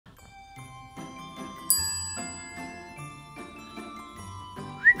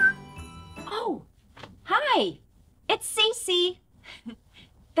Hi, it's CeCe.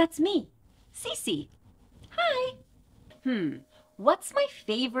 That's me, CeCe. Hi. What's my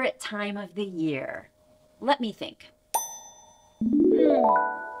favorite time of the year? Let me think.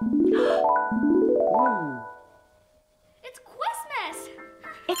 It's Christmas!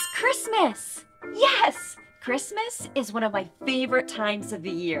 It's Christmas! Yes! Christmas is one of my favorite times of the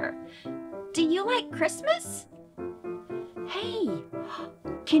year. Do you like Christmas? Hey,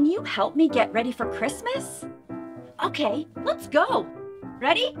 can you help me get ready for Christmas? Okay, let's go.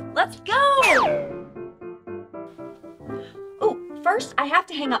 Ready? Let's go! Oh, first I have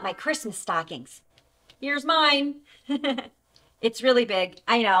to hang up my Christmas stockings. Here's mine. It's really big,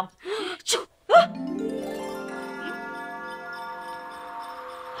 I know.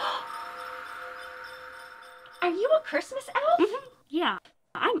 Are you a Christmas elf? Yeah,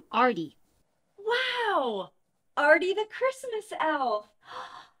 I'm Artie. Wow! Artie the Christmas elf.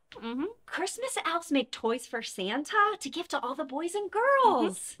 Christmas elves make toys for Santa to give to all the boys and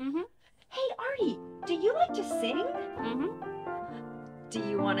girls. Hey, Artie, do you like to sing? Do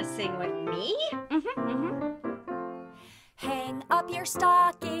you want to sing with me? Hang up your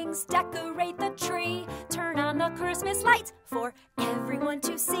stockings, decorate the tree, turn on the Christmas lights for everyone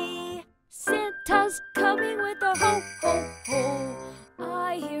to see. Santa's coming with a ho, ho, ho.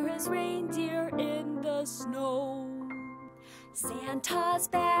 I hear his reindeer in the snow. Santa's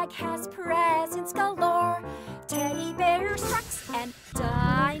bag has presents galore, teddy bears, trucks, and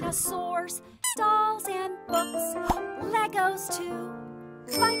dinosaurs, dolls and books, Legos too,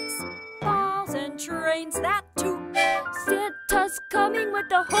 bikes, balls, and trains that too. Santa's coming with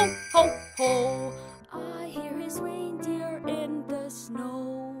the ho, ho, ho. I hear his reindeer in the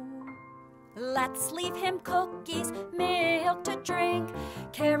snow. Let's leave him cookies, milk to drink,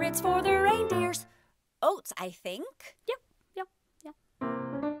 carrots for the reindeers, oats, I think. Yep.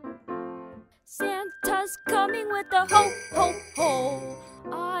 Santa's coming with the ho, ho, ho.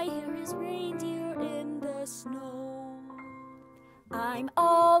 I hear his reindeer in the snow. I'm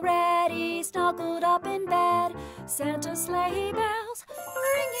already snuggled up in bed, Santa's sleigh bells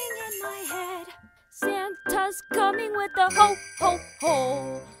ringing in my head. Santa's coming with the ho, ho,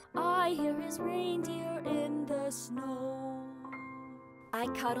 ho. I hear his reindeer in the snow. I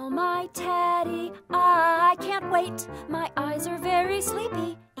cuddle my teddy, I can't wait. My eyes are very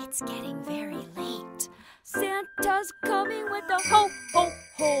sleepy, it's getting very late. Santa's coming with the ho, ho,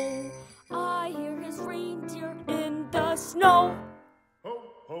 ho. I hear his reindeer in the snow. Ho,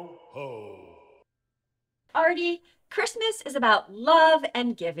 ho, ho. Artie, Christmas is about love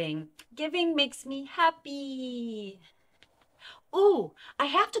and giving. Giving makes me happy. Ooh, I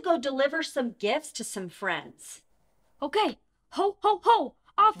have to go deliver some gifts to some friends. Okay, ho, ho, ho,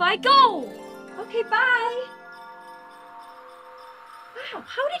 off I go! Okay, bye. Wow,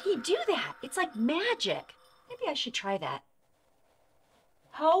 how did he do that? It's like magic. Maybe I should try that.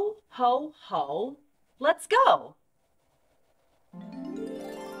 Ho, ho, ho. Let's go.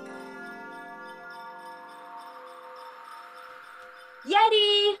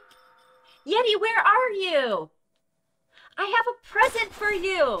 Yeti! Yeti, where are you? I have a present for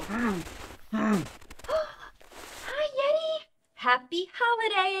you. Hi, Yeti. Happy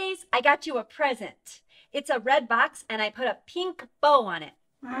holidays. I got you a present. It's a red box and I put a pink bow on it.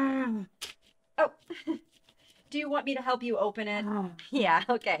 Oh, do you want me to help you open it? Yeah,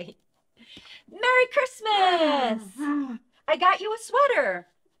 okay. Merry Christmas! I got you a sweater.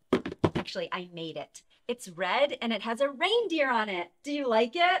 Actually, I made it. It's red and it has a reindeer on it. Do you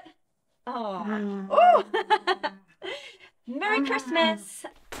like it? Oh. Merry Christmas.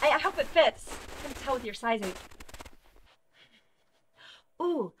 I hope it fits. I can tell with your sizing.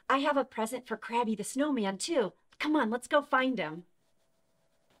 Ooh, I have a present for Krabby the snowman too. Come on, let's go find him.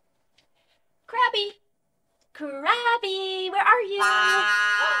 Krabby! Krabby, where are you?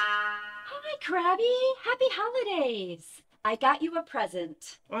 Hi, Krabby. Happy holidays. I got you a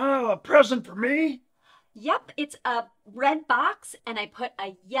present. Oh, a present for me? Yep, it's a red box and I put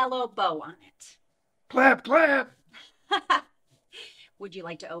a yellow bow on it. Clap, clap. Would you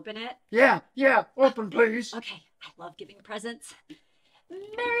like to open it? Yeah, open please. Okay, I love giving presents.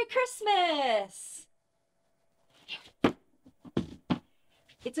 Merry Christmas!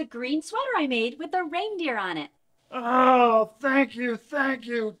 It's a green sweater I made with a reindeer on it. Oh, thank you.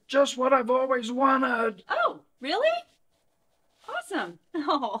 Just what I've always wanted. Oh, really? Awesome.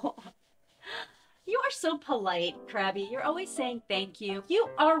 Oh, you are so polite, Krabby. You're always saying thank you. You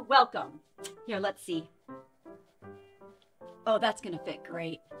are welcome. Here, let's see. Oh, that's gonna fit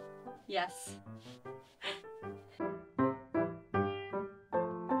great. Yes.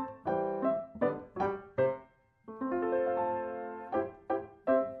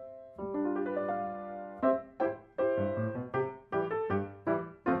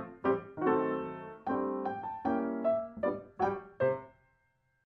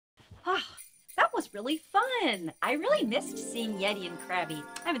 was really fun. I really missed seeing Yeti and Krabby.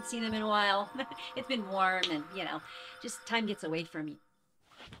 I haven't seen them in a while. It's been warm and, you know, just time gets away from me.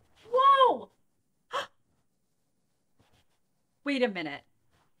 Whoa! Wait a minute.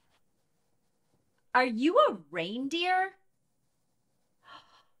 Are you a reindeer?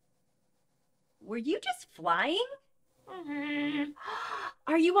 Were you just flying?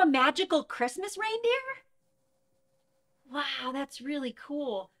 Are you a magical Christmas reindeer? Wow, that's really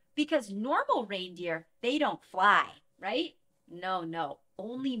cool. Because normal reindeer, they don't fly, right? No.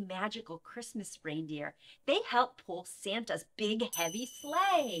 Only magical Christmas reindeer. They help pull Santa's big, heavy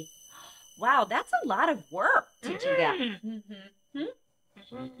sleigh. Wow, that's a lot of work to do that.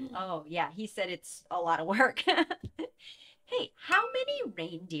 Oh, yeah, he said it's a lot of work. Hey, how many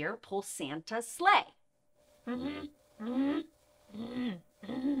reindeer pull Santa's sleigh?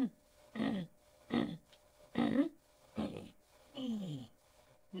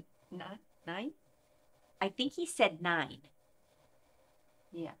 9? I think he said 9.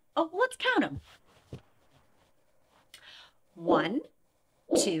 Yeah. Oh, let's count them. 1,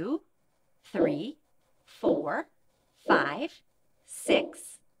 2, 3, 4, 5,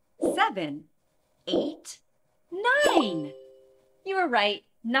 6, 7, 8, 9. You were right.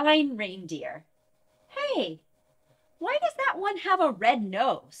 9 reindeer. Hey, why does that one have a red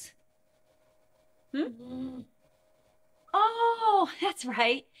nose? Oh, that's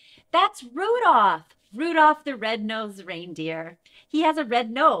right. That's Rudolph. Rudolph the red-nosed reindeer. He has a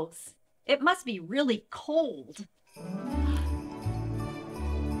red nose. It must be really cold.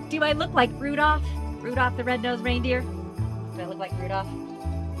 Do I look like Rudolph? Rudolph the red-nosed reindeer? Do I look like Rudolph?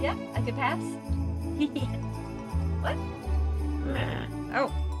 Yeah, I could pass. What?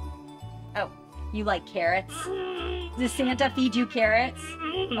 Oh, you like carrots? Does Santa feed you carrots?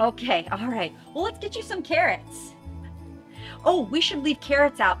 Okay, all right. Well, let's get you some carrots. Oh, we should leave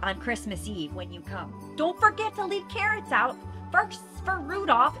carrots out on Christmas Eve when you come. Don't forget to leave carrots out first for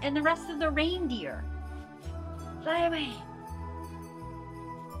Rudolph and the rest of the reindeer. Fly away.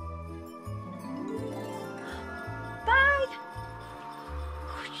 Bye.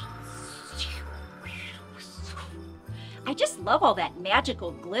 I just love all that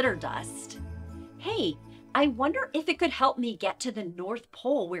magical glitter dust. Hey, I wonder if it could help me get to the North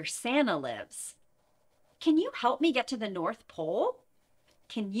Pole where Santa lives. Can you help me get to the North Pole?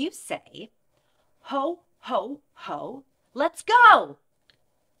 Can you say, ho, ho, ho, let's go?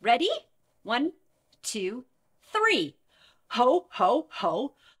 Ready? 1, 2, 3. Ho, ho,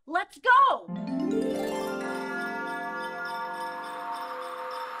 ho, let's go!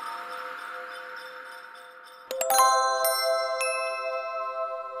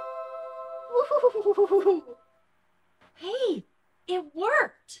 Woo! Hey, it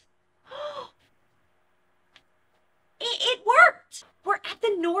worked! It worked! We're at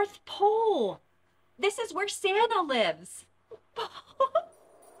the North Pole. This is where Santa lives.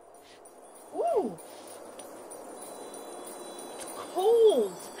 Ooh. It's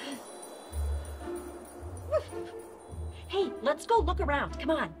cold. Hey, let's go look around.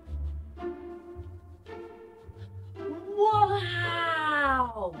 Come on.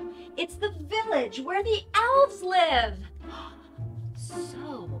 Wow! It's the village where the elves live.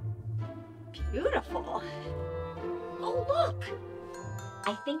 So beautiful. Oh, look!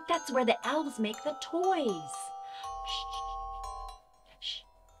 I think that's where the elves make the toys. Shh.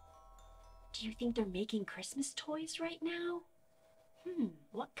 Do you think they're making Christmas toys right now?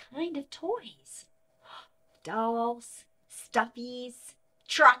 What kind of toys? Dolls, stuffies,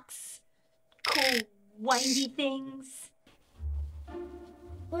 trucks, cool windy things.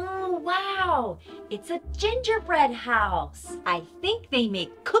 Oh, wow! It's a gingerbread house. I think they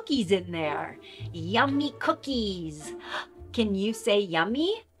make cookies in there. Yummy cookies. Can you say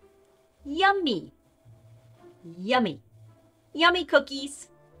yummy? Yummy. Yummy. Yummy cookies.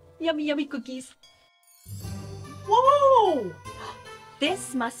 Yummy, yummy cookies. Whoa!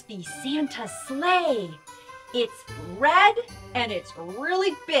 This must be Santa's sleigh. It's red and it's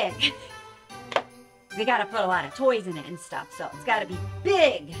really big. We gotta put a lot of toys in it and stuff, so it's gotta be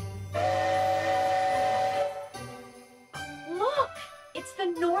big. Look, it's the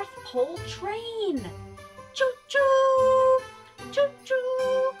North Pole train. Choo-choo,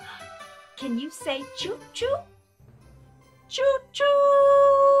 choo-choo. Can you say choo-choo?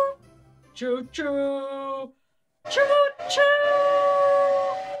 Choo-choo, choo-choo, choo-choo.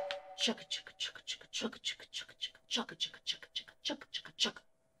 Chugga-chugga-chugga-chugga-chugga-chugga-chugga-chugga-chugga-chugga-chugga-chugga. Chugga-chugga-chugga.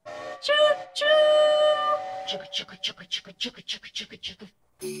 Choo-choo!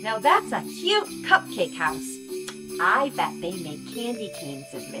 Now that's a cute cupcake house. I bet they make candy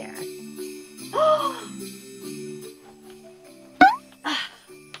canes in there.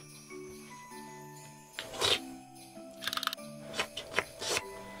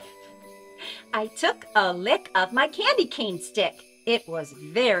 I took a lick of my candy cane stick. It was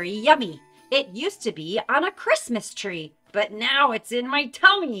very yummy. It used to be on a Christmas tree, but now it's in my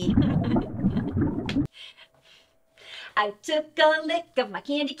tummy. I took a lick of my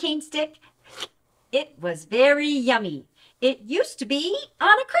candy cane stick. It was very yummy. It used to be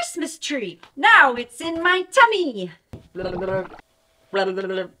on a Christmas tree. Now it's in my tummy.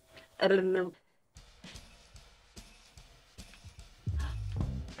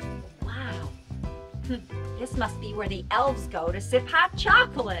 Wow. This must be where the elves go to sip hot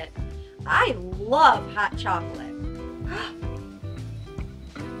chocolate. I love hot chocolate.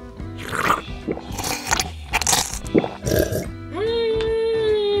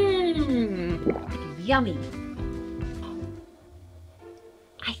 Yummy.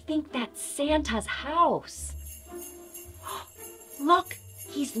 I think that's Santa's house. Look,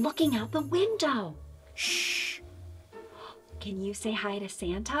 he's looking out the window. Shh. Can you say hi to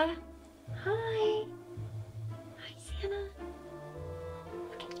Santa? Hi. Hi, Santa.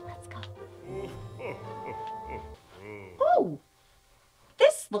 Okay, let's go. Oh,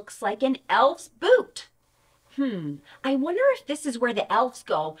 this looks like an elf's boot. I wonder if this is where the elves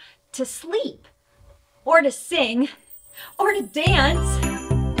go to sleep, or to sing, or to dance.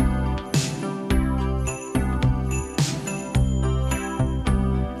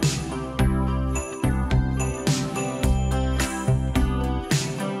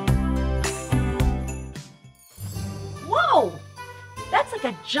 Whoa! That's like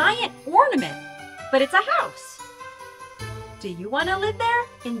a giant ornament, but it's a house. Do you want to live there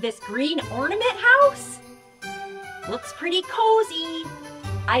in this green ornament house? Looks pretty cozy.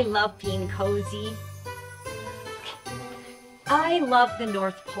 I love being cozy. I love the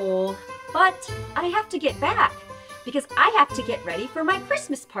North Pole, but I have to get back because I have to get ready for my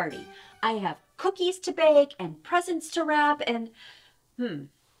Christmas party. I have cookies to bake and presents to wrap and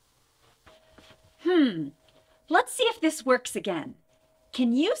Let's see if this works again.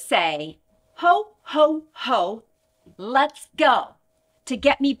 Can you say, ho, ho, ho, let's go, to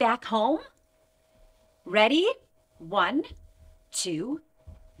get me back home? Ready? 1, 2,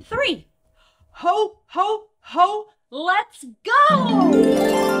 3. Ho, ho, ho, let's go!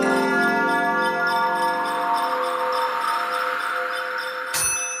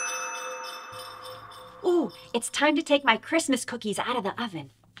 Ooh, it's time to take my Christmas cookies out of the oven.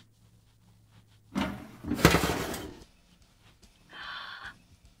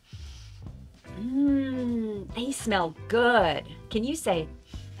 They smell good. Can you say,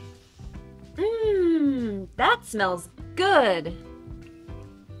 that smells good?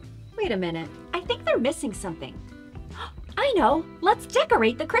 Wait a minute, I think they're missing something. I know, let's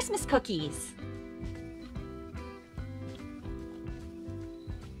decorate the Christmas cookies.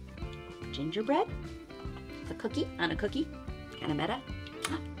 Gingerbread, the cookie on a cookie, kind of meta.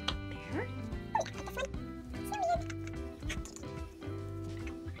 There.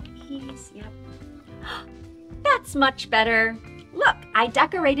 Cookies, yep. That's much better. Look, I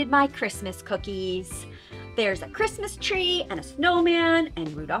decorated my Christmas cookies. There's a Christmas tree and a snowman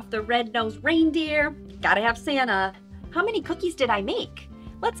and Rudolph the Red-Nosed Reindeer. Gotta have Santa. How many cookies did I make?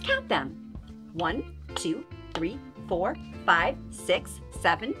 Let's count them. 1, 2, 3, 4, 5, 6,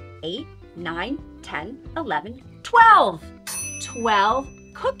 7, 8, 9, 10, 11, 12. 12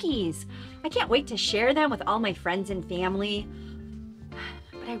 cookies. I can't wait to share them with all my friends and family.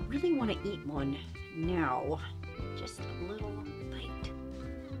 But I really want to eat one now. Just a little bite.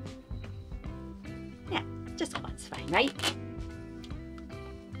 Yeah, just one's fine, right?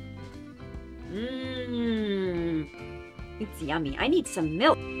 It's yummy. I need some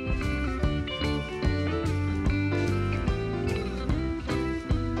milk.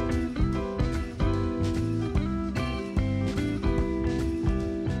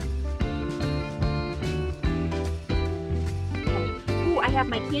 Ooh, I have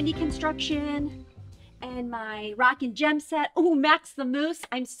my candy construction and my rock and gem set. Oh, Max the Moose.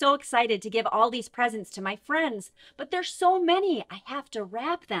 I'm so excited to give all these presents to my friends, but there's so many. I have to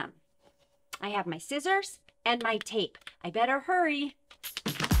wrap them. I have my scissors and my tape. I better hurry.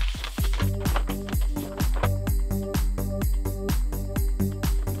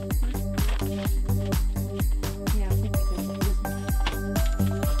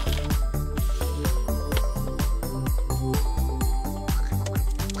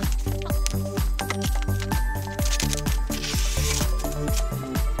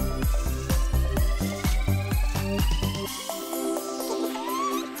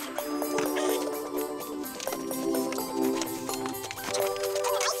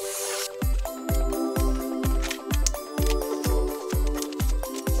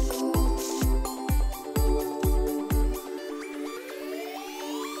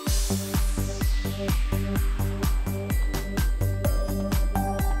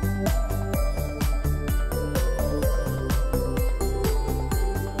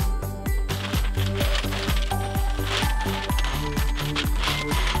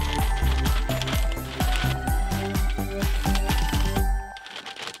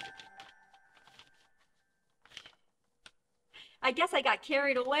 got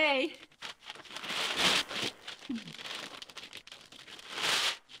carried away.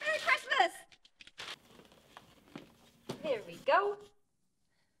 Merry Christmas! There we go.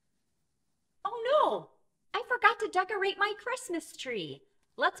 Oh no! I forgot to decorate my Christmas tree.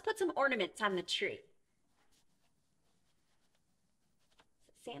 Let's put some ornaments on the tree.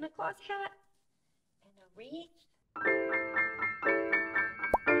 Santa Claus hat and a wreath.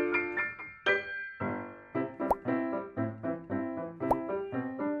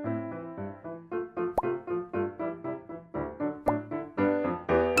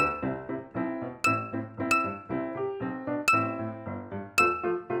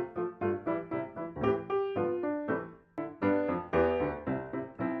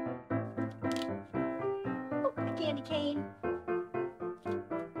 Candy cane.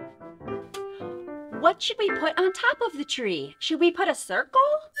 What should we put on top of the tree? Should we put a circle?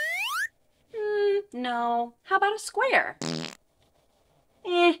 No. How about a square?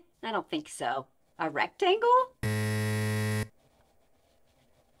 I don't think so. A rectangle?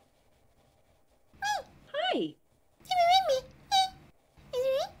 Hi.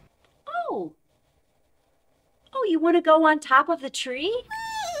 Oh. Oh, you want to go on top of the tree?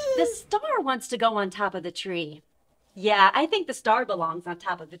 The star wants to go on top of the tree. Yeah, I think the star belongs on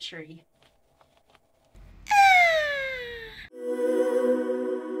top of the tree.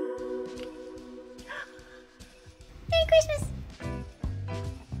 Merry Christmas!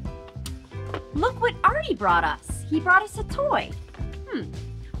 Look what Artie brought us. He brought us a toy.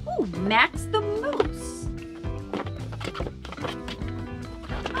 Ooh, Max the Moose.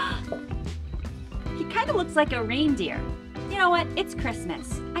 He kind of looks like a reindeer. You know what? It's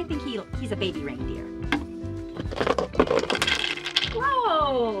Christmas. I think he's a baby reindeer.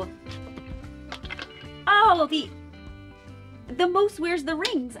 Whoa! Oh, the moose wears the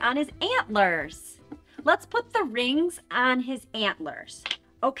rings on his antlers. Let's put the rings on his antlers.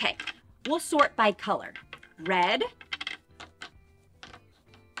 Okay, we'll sort by color. Red.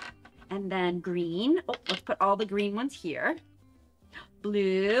 And then green. Oh, let's put all the green ones here.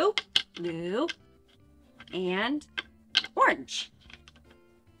 Blue, blue, and orange.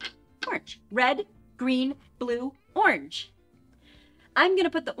 Orange. Red, green, blue, orange. I'm going to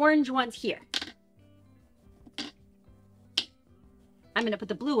put the orange ones here. I'm going to put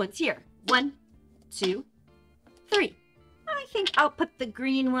the blue ones here. 1, 2, 3. I think I'll put the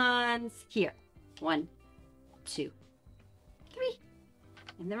green ones here. 1, 2, 3.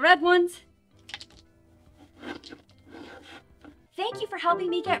 And the red ones. Thank you for helping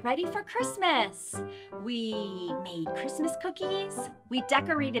me get ready for Christmas. We made Christmas cookies. We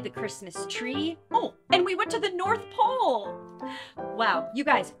decorated the Christmas tree. Oh, and we went to the North Pole. Wow, you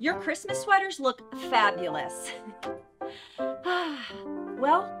guys, your Christmas sweaters look fabulous.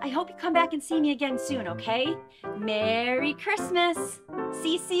 Well, I hope you come back and see me again soon, okay? Merry Christmas.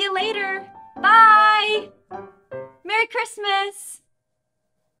 See you later. Bye. Merry Christmas.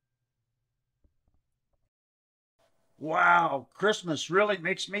 Wow, Christmas really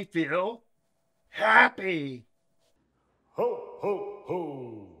makes me feel happy. Ho, ho,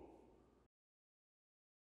 ho!